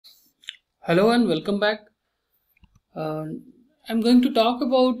Hello and welcome back. I'm going to talk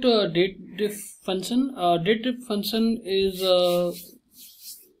about DateDiff function. DateDiff function is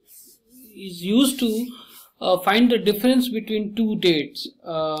used to find the difference between two dates.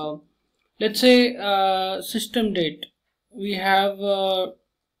 Let's say system date. We have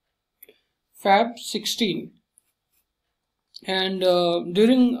Feb 16, and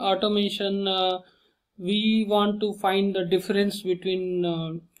during automation we want to find the difference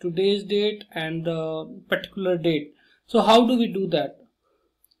between today's date and the particular date. So how do we do that?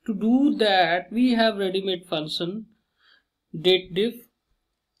 To do that, we have ready-made function DateDiff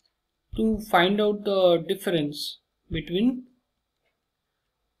to find out the difference between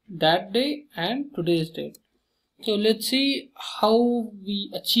that day and today's date. So let's see how we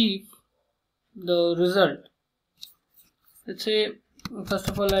achieve the result. Let's say first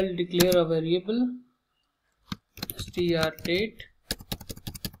of all I'll declare a variable str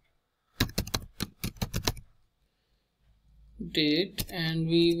date and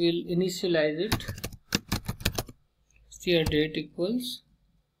we will initialize it. Str date equals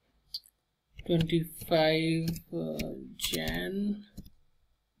 25 Jan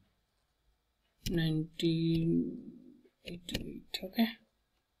 1988.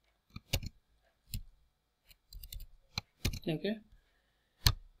 Okay,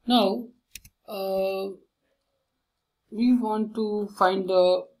 now we want to find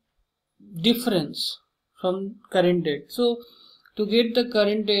the difference from current date. So to get the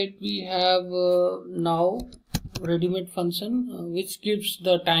current date, we have now ready-made function which gives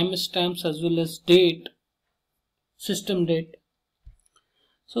the timestamps as well as date, system date.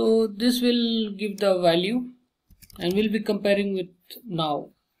 So this will give the value and we'll be comparing with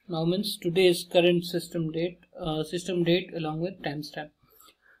now. Now means today's current system date along with timestamp.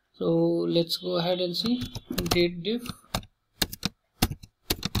 So let's go ahead and see DateDiff.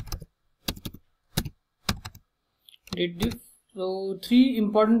 So three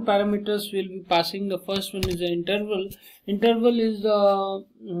important parameters will be passing. The first one is the interval. Interval is the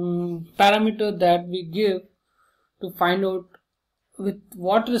parameter that we give to find out with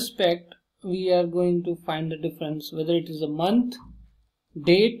what respect we are going to find the difference, whether it is a month,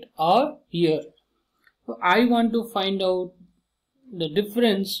 date or year. So I want to find out the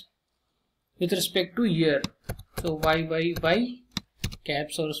difference with respect to year. So y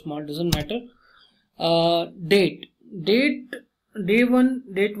caps or small doesn't matter. Date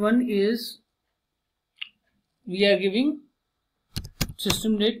one is we are giving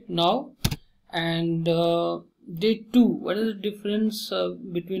system date now, and date 2, what is the difference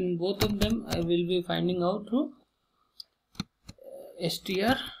between both of them? I will be finding out through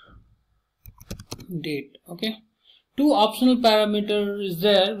str date. Okay, two optional parameter is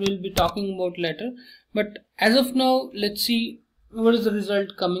there, we'll be talking about later, but as of now let's see what is the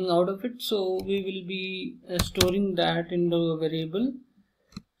result coming out of it. So we will be storing that in the variable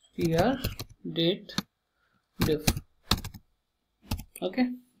str date diff.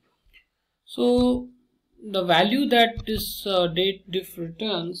 Okay, so the value that this date diff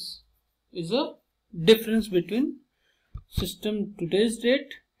returns is a difference between system today's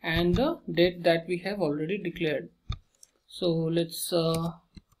date and the date that we have already declared. So let's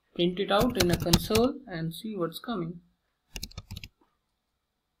print it out in a console and see what's coming.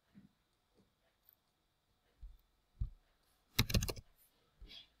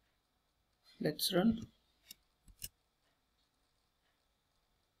 Let's run.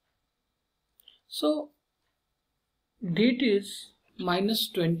 So date is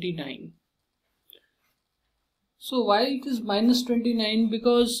 -29. So why it is -29?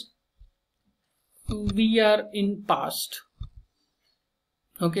 Because we are in past.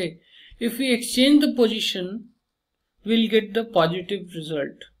 Okay, if we exchange the position, we'll get the positive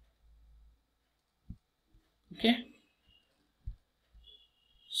result. Okay,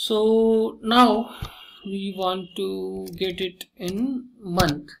 so now we want to get it in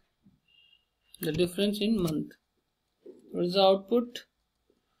month, the difference in month. What is the output?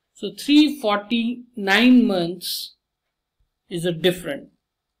 So 349 months is a difference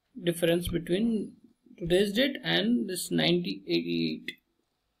between today's date and this 1988.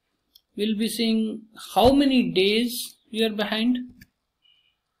 We'll be seeing how many days we are behind.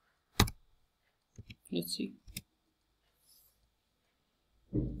 Let's see.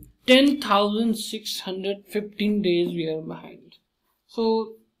 10,615 days we are behind.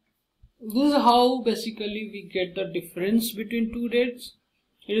 So this is how basically we get the difference between two dates.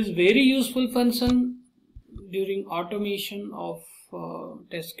 It is very useful function during automation of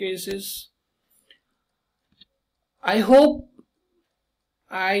test cases. I hope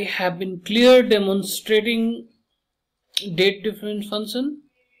I have been clear demonstrating date difference function.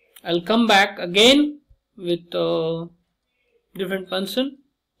 I'll come back again with different function.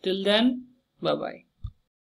 Till then, bye bye.